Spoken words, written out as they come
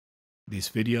This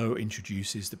video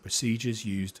introduces the procedures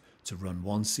used to run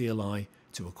OneCLI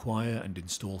to acquire and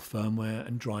install firmware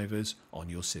and drivers on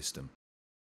your system.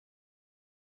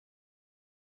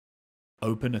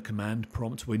 Open a command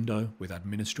prompt window with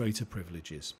administrator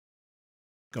privileges.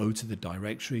 Go to the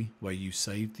directory where you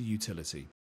saved the utility.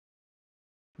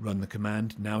 Run the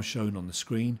command now shown on the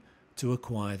screen to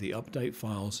acquire the update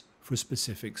files for a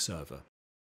specific server.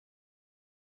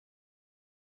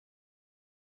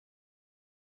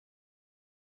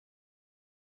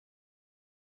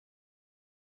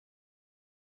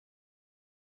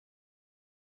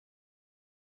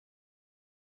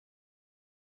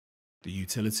 The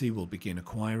utility will begin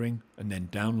acquiring and then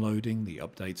downloading the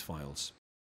update files.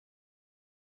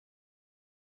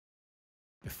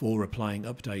 Before applying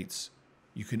updates,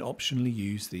 you can optionally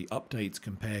use the Update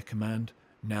Compare command,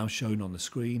 now shown on the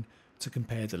screen, to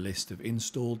compare the list of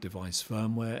installed device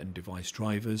firmware and device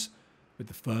drivers with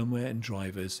the firmware and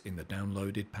drivers in the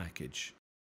downloaded package.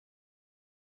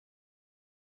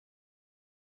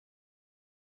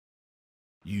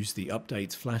 Use the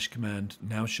Update Flash command,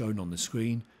 now shown on the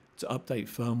screen, to update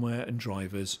firmware and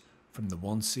drivers from the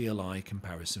OneCLI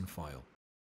comparison file.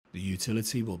 The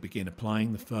utility will begin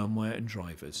applying the firmware and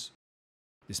drivers.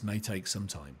 This may take some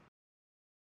time.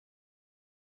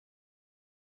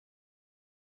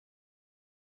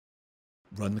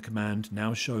 Run the command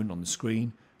now shown on the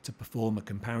screen to perform a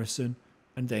comparison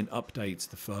and then update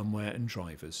the firmware and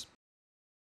drivers.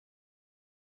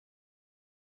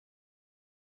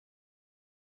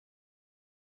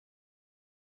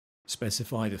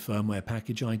 Specify the firmware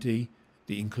package ID,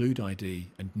 the include ID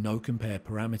and no compare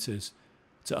parameters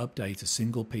to update a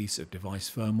single piece of device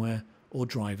firmware or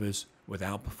drivers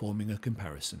without performing a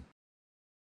comparison.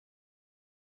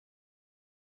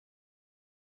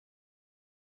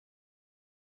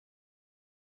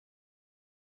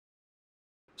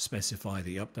 Specify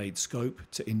the update scope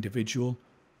to individual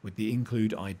with the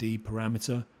include ID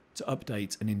parameter to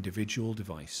update an individual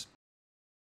device.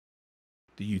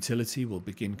 The utility will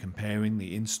begin comparing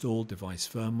the installed device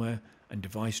firmware and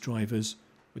device drivers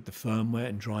with the firmware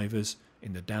and drivers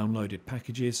in the downloaded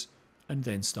packages and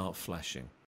then start flashing.